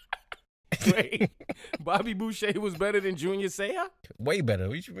 Wait, Bobby Boucher was better than Junior Seau? Way better.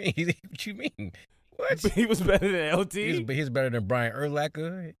 What you mean? What? He was better than LT? He's better than Brian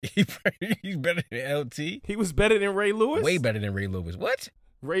Urlacher. He's better than LT. He was better than Ray Lewis? Way better than Ray Lewis. What?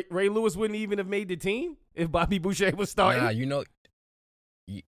 Ray Lewis wouldn't even have made the team if Bobby Boucher was starting? Nah, you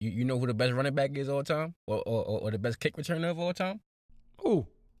know who the best running back is all time? Or the best kick returner of all time? Who?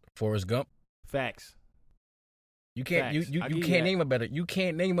 Forrest Gump. Facts. You can't name a better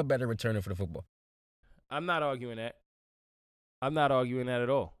returner for the football. I'm not arguing that. I'm not arguing that at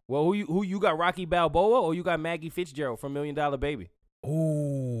all. Well, who you got, Rocky Balboa or you got Maggie Fitzgerald from $1 Million Baby?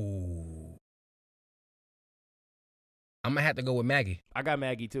 Ooh. I'm gonna have to go with Maggie. I got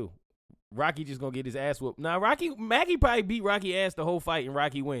Maggie too. Rocky just gonna get his ass whooped. Now Maggie probably beat Rocky ass the whole fight and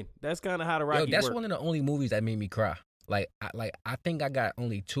Rocky win. That's kind of how the Rocky that's work. one of the only movies that made me cry. I think I got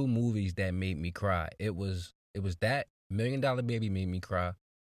only 2 movies that made me cry. It was that $1 Million Baby made me cry,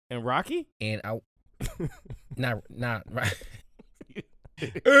 And Rocky? and I not right.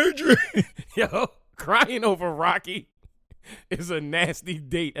 Adrian. Yo, crying over Rocky is a nasty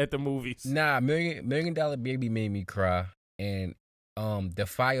date at the movies. Nah, Million Dollar Baby made me cry, and the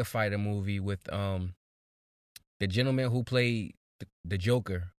firefighter movie with the gentleman who played the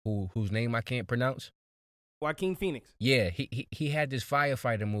Joker, whose name I can't pronounce. Joaquin Phoenix. Yeah, he had this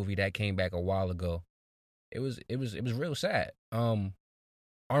firefighter movie that came back a while ago. It was real sad.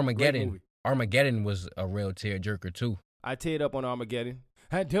 Armageddon was a real tearjerker too. I teared up on Armageddon.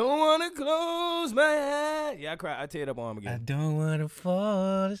 I don't want to close my eyes. Yeah, I cried. I teared up on I Armageddon. don't want to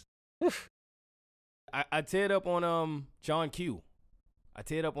fall. I teared up on John Q. I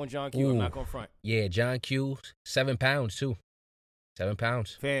teared up on John Q. I'm Ooh. not gonna front. Yeah, John Q. 7 pounds too. 7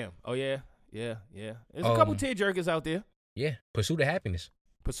 pounds. Fam. Oh yeah. There's a couple tear jerkers out there. Yeah, Pursuit of Happiness.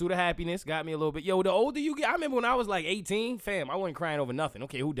 Pursuit of Happiness got me a little bit. Yo, the older you get, I remember when I was like 18, fam, I wasn't crying over nothing.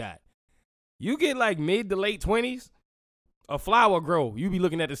 Okay, who died? You get like mid to late 20s, a flower grow. You be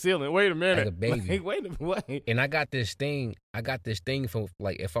looking at the ceiling. Wait a minute. Like a baby. Like, wait a minute. What? And I got this thing from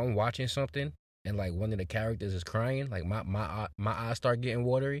like if I'm watching something and like one of the characters is crying, like my eyes start getting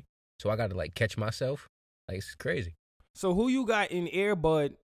watery. So I got to like catch myself. Like it's crazy. So who you got in Air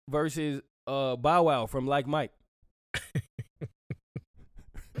Bud versus Bow Wow from Like Mike?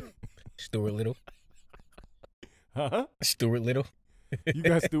 Stuart Little. Huh? Stuart Little. You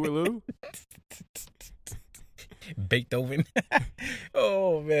got Stuart Little? Beethoven.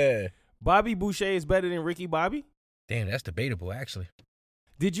 Oh man. Bobby Boucher is better than Ricky Bobby? Damn, that's debatable actually.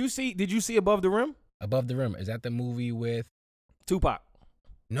 Did you see Above the Rim? Above the Rim. Is that the movie with Tupac.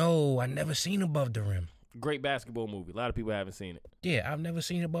 No, I never seen Above the Rim. Great basketball movie. A lot of people haven't seen it. Yeah, I've never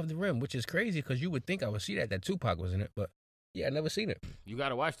seen Above the Rim, which is crazy because you would think I would see that Tupac was in it, but yeah, I never seen it. You got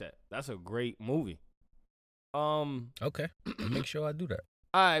to watch that. That's a great movie. Okay, I'll make sure I do that.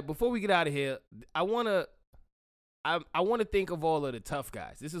 All right, before we get out of here, I want to think of all of the tough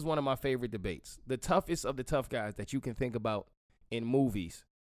guys. This is one of my favorite debates. The toughest of the tough guys that you can think about in movies.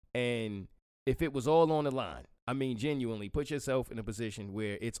 And if it was all on the line, I mean, genuinely, put yourself in a position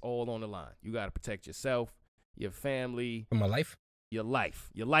where it's all on the line. You got to protect yourself, your family. For my life? Your life.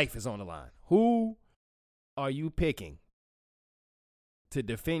 Your life is on the line. Who are you picking to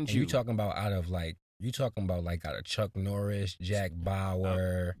defend And you? you talking about out of Chuck Norris, Jack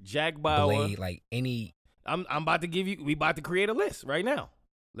Bauer, Jack Bauer. Blade, like any. I'm about to give you. We about to create a list right now.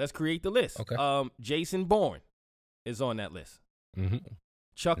 Let's create the list. Okay. Jason Bourne is on that list. Mm-hmm.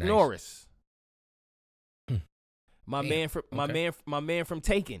 Chuck Nice. Norris. My Damn. my man from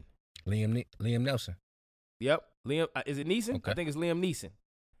Taken. Liam Nelson. Yep. Liam. Is it Neeson? Okay. I think it's Liam Neeson.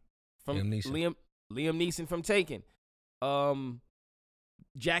 Liam Neeson. Liam Neeson from Taken.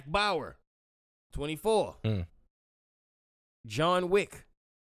 Jack Bauer, 24. Mm. John Wick.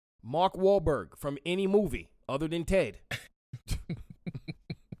 Mark Wahlberg from any movie other than Ted.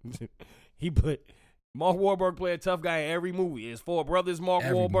 Mark Wahlberg play a tough guy in every movie. It's Four Brothers, Mark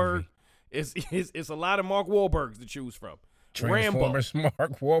Every Wahlberg. movie. It's a lot of Mark Wahlbergs to choose from. Transformers,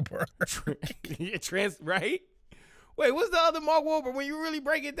 Mark Wahlberg. Right? Wait, what's the other Mark Wahlberg? When you really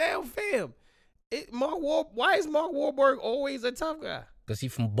break it down, fam, why is Mark Wahlberg always a tough guy? Because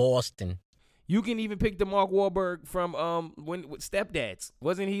he's from Boston. You can even pick the Mark Wahlberg from with Stepdads.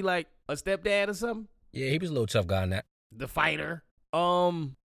 Wasn't he like a stepdad or something? Yeah, he was a little tough guy in that. The Fighter.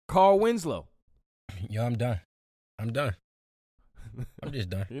 Carl Winslow. Yo, I'm done. I'm just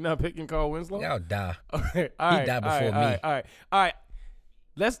done. You're not picking Carl Winslow? Y'all die. All right. He died before me. All right.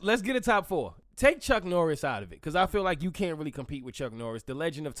 Let's get a top four. Take Chuck Norris out of it, because I feel like you can't really compete with Chuck Norris. The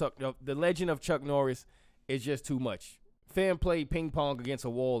legend of Chuck Norris is just too much. Fam played ping pong against a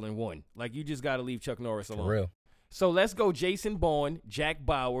wall and won. Like, you just got to leave Chuck Norris alone. For real. So let's go Jason Bourne, Jack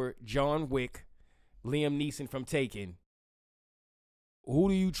Bauer, John Wick, Liam Neeson from Taken. Who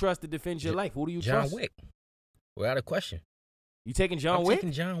do you trust to defend your life? Who do you John trust? Wick. Without a question. You taking John I'm Wick?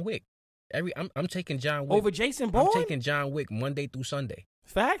 taking John Wick. I'm taking John Wick. Over Jason Bourne? I'm taking John Wick Monday through Sunday.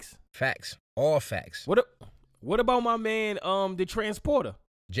 Facts? Facts. All facts. What about my man, the transporter?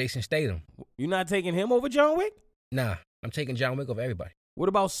 Jason Statham. You not taking him over John Wick? Nah, I'm taking John Wick over everybody. What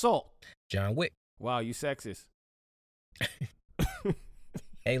about Salt? John Wick. Wow, you sexist.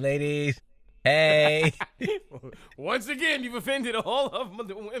 Hey, ladies. Hey. Once again, you've offended all of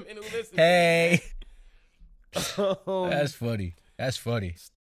the women who listen. Hey. That's funny. That's funny.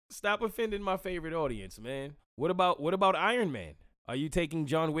 Stop offending my favorite audience, man. What about Iron Man? Are you taking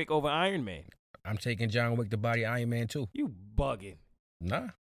John Wick over Iron Man? I'm taking John Wick to body Iron Man too. You bugging. Nah,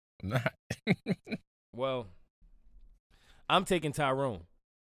 I'm not. Well, I'm taking Tyrone.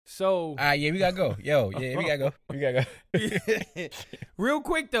 So Yeah, we gotta go. Yo, yeah, we gotta go. real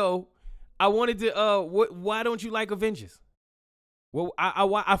quick though, I wanted to why don't you like Avengers? Well,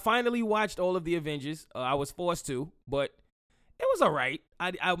 I finally watched all of the Avengers. I was forced to, but it was all right.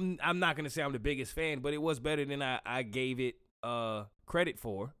 I'm not gonna say I'm the biggest fan, but it was better than I gave it credit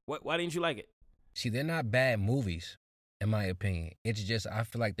for. Why didn't you like it? See, they're not bad movies, in my opinion. It's just I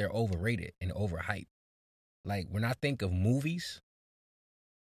feel like they're overrated and overhyped. Like when I think of movies,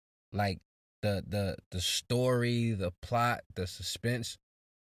 like the story, the plot, the suspense,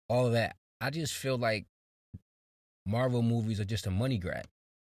 all of that, I just feel like Marvel movies are just a money grab,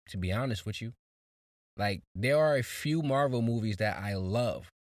 to be honest with you. Like, there are a few Marvel movies that I love.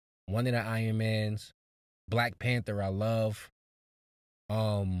 One of the Iron Mans, Black Panther, I love.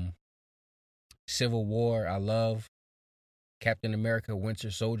 Civil War, I love. Captain America, Winter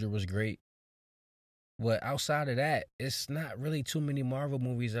Soldier was great. But outside of that, it's not really too many Marvel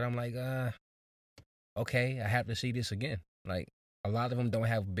movies that I'm like, okay, I have to see this again. Like, a lot of them don't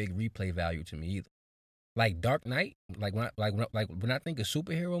have big replay value to me either. Like Dark Knight, when I think of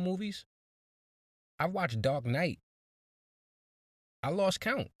superhero movies, I watched Dark Knight. I lost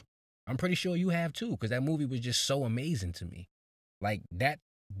count. I'm pretty sure you have too, because that movie was just so amazing to me. Like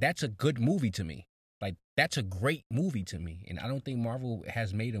that's a good movie to me. Like that's a great movie to me, and I don't think Marvel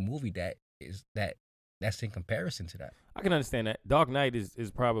has made a movie that's in comparison to that. I can understand that. Dark Knight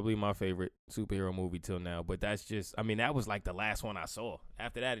is probably my favorite superhero movie till now, but that's just, I mean, that was like the last one I saw.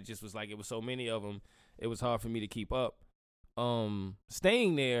 After that, it just was like, it was so many of them, it was hard for me to keep up.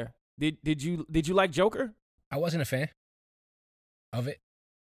 Staying there, did you like Joker? I wasn't a fan of it.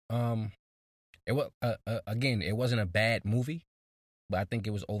 It was again, it wasn't a bad movie, but I think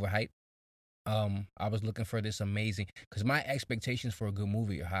it was overhyped. I was looking for this amazing, because my expectations for a good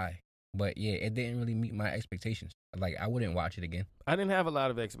movie are high. But yeah, it didn't really meet my expectations. Like, I wouldn't watch it again. I didn't have a lot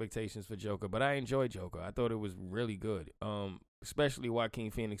of expectations for Joker, but I enjoyed Joker. I thought it was really good. Especially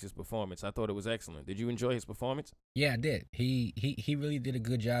Joaquin Phoenix's performance. I thought it was excellent. Did you enjoy his performance? Yeah, I did. He really did a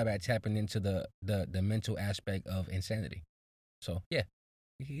good job at tapping into the mental aspect of insanity. So yeah,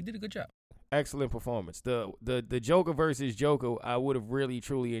 he did a good job. Excellent performance. The Joker versus Joker, I would have really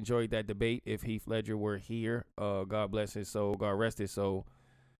truly enjoyed that debate if Heath Ledger were here. God bless his soul. God rest his soul.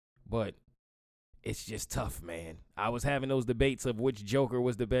 But it's just tough, man. I was having those debates of which Joker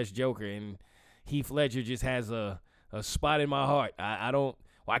was the best Joker, and Heath Ledger just has a spot in my heart. I don't.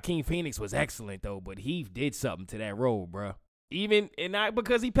 Joaquin Phoenix was excellent though, but Heath did something to that role, bro. Even and not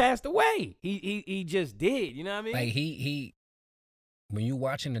because he passed away. He just did. You know what I mean? Like he when you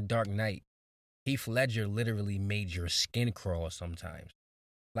watching The Dark Knight, Heath Ledger literally made your skin crawl sometimes.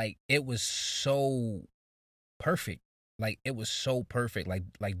 Like, it was so perfect. Like, it was so perfect.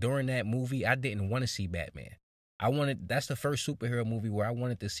 Like during that movie, I didn't want to see Batman. That's the first superhero movie where I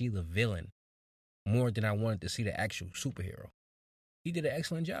wanted to see the villain more than I wanted to see the actual superhero. He did an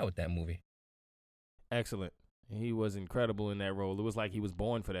excellent job with that movie. Excellent. He was incredible in that role. It was like he was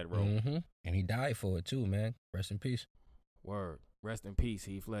born for that role. Mm-hmm. And he died for it too, man. Rest in peace. Word. Rest in peace,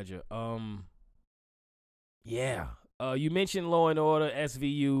 Heath Ledger. Yeah. You mentioned Law and Order,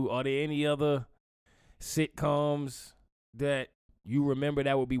 SVU. Are there any other sitcoms that you remember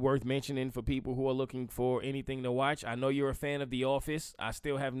that would be worth mentioning for people who are looking for anything to watch? I know you're a fan of The Office. I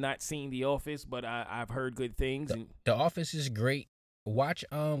still have not seen The Office, but I've heard good things. The Office is great. Watch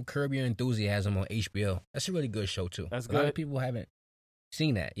Curb Your Enthusiasm on HBO. That's a really good show too. That's good. A lot of people haven't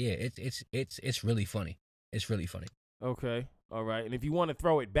seen that. Yeah, it's really funny. It's really funny. Okay. All right. And if you want to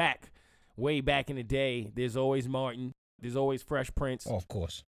throw it back, way back in the day, there's always Martin. There's always Fresh Prince. Oh, of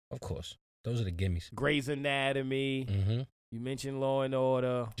course. Those are the gimmies. Grey's Anatomy. Mm-hmm. You mentioned Law and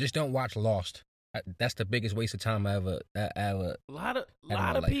Order. Just don't watch Lost. That's the biggest waste of time I ever. A lot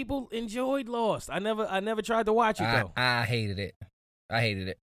of people enjoyed Lost. I never tried to watch it though. I hated it.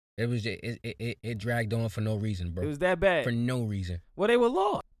 It was just, it dragged on for no reason, bro. It was that bad for no reason. Well, they were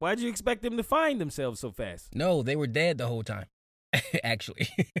lost. Why'd you expect them to find themselves so fast? No, they were dead the whole time. Actually.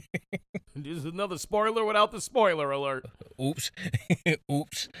 This is another spoiler without the spoiler alert. Oops.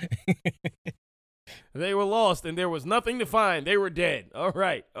 Oops. They were lost and there was nothing to find. They were dead. All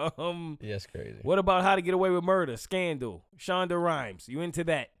right. Yes, crazy. What about How to Get Away with Murder, Scandal, Shonda Rhimes? You into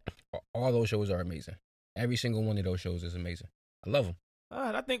that? All those shows are amazing. Every single one of those shows is amazing. I love them. All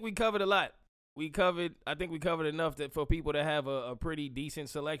right, I think we covered a lot. I think we covered enough that for people to have a pretty decent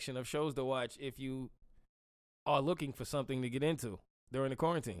selection of shows to watch if you are looking for something to get into during the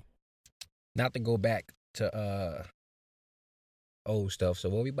quarantine. Not to go back to old stuff. So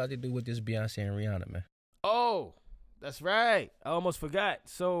what we about to do with this Beyonce and Rihanna, man? Oh, that's right. I almost forgot.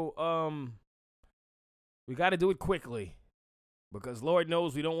 So we got to do it quickly. because Lord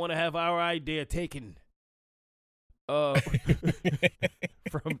knows we don't want to have our idea taken from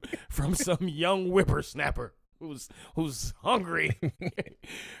some young whippersnapper who's hungry.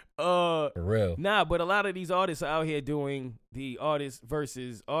 For real. Nah, but a lot of these artists are out here doing the artist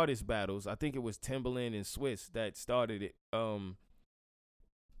versus artist battles. I think it was Timbaland and Swiss that started it.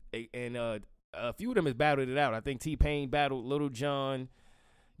 And a few of them has battled it out. I think T-Pain battled Lil Jon.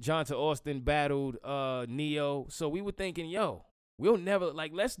 Jonta Austin battled Neo. So we were thinking, yo, we'll never,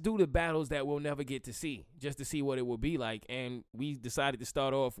 let's do the battles that we'll never get to see, just to see what it will be like. And we decided to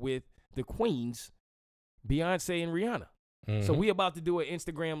start off with the queens, Beyonce and Rihanna. Mm-hmm. So we about to do an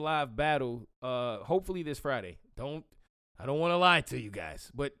Instagram live battle, hopefully this Friday. I don't want to lie to you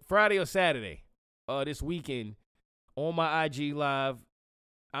guys, but Friday or Saturday, this weekend, on my IG live,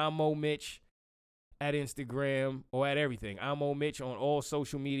 I'm Mo Mitch at Instagram or at everything. I'm Mo Mitch on all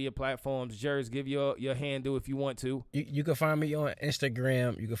social media platforms. Jers, give your handle if you want to. You can find me on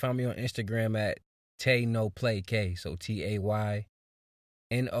Instagram. You can find me on Instagram at TayNoPlayK. So TayNoplayK.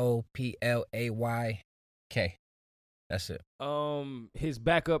 That's it. His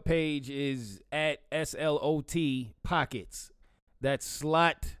backup page is at SLOT Pockets. That's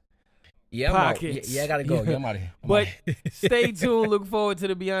slot. Yeah, Pockets. I gotta go. Yeah, I'm out of here. But stay tuned. Look forward to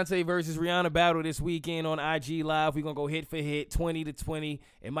the Beyonce versus Rihanna battle this weekend on IG Live. We're gonna go hit for hit, 20-20.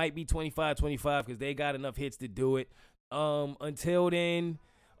 It might be 25-25 because they got enough hits to do it. Until then,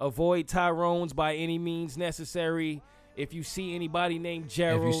 avoid Tyrone's by any means necessary. If you see anybody named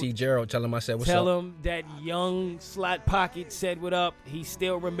Gerald, if you see Gerald, tell him I said what's up. Tell him that young slot pocket said what up. He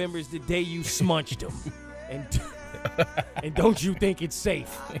still remembers the day you smunched him. And don't you think it's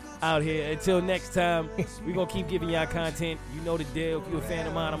safe out here? Until next time, we're going to keep giving y'all content. You know the deal. If you're a fan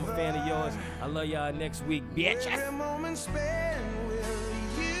of mine, I'm a fan of yours. I love y'all. Next week, bitch. Every moment spent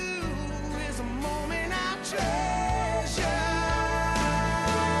with you is a moment I treasure.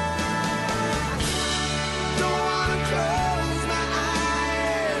 Don't wanna close my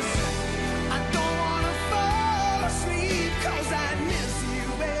eyes. I don't wanna fall asleep 'cause I miss you,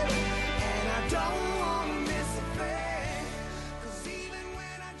 baby. And I don't wanna miss a thing. 'Cause even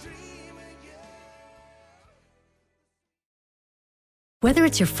when I dream of you. Whether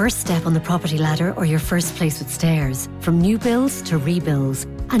it's your first step on the property ladder or your first place with stairs, from new builds to rebuilds,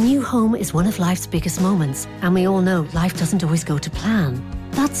 a new home is one of life's biggest moments, and we all know life doesn't always go to plan.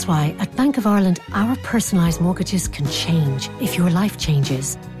 That's why at Bank of Ireland, our personalised mortgages can change if your life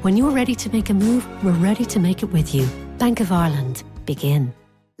changes. When you're ready to make a move, we're ready to make it with you. Bank of Ireland. Begin.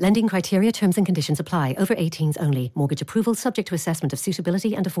 Lending criteria, terms and conditions apply. Over 18s only. Mortgage approval subject to assessment of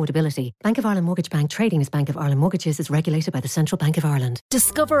suitability and affordability. Bank of Ireland Mortgage Bank trading as Bank of Ireland Mortgages is regulated by the Central Bank of Ireland.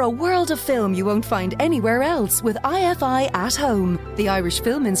 Discover a world of film you won't find anywhere else with IFI at Home, the Irish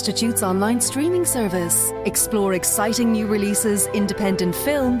Film Institute's online streaming service. Explore exciting new releases, independent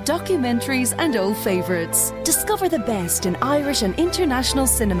film, documentaries and old favourites. Discover the best in Irish and international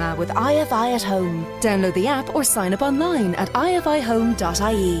cinema with IFI at Home. Download the app or sign up online at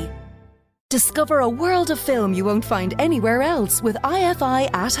ifihome.ie. Discover a world of film you won't find anywhere else with IFI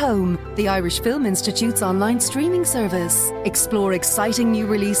at Home, the Irish Film Institute's online streaming service. Explore exciting new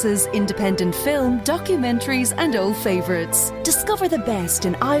releases, independent film, documentaries and old favourites. Discover the best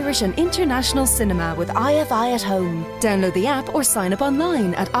in Irish and international cinema with IFI at Home. Download the app or sign up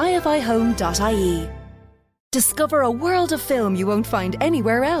online at ifihome.ie. Discover a world of film you won't find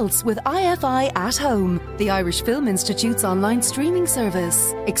anywhere else with IFI at Home, the Irish Film Institute's online streaming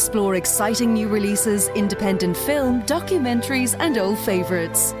service. Explore exciting new releases, independent film, documentaries and old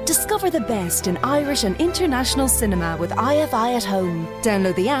favourites. Discover the best in Irish and international cinema with IFI at Home.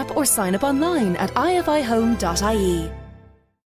 Download the app or sign up online at ifihome.ie.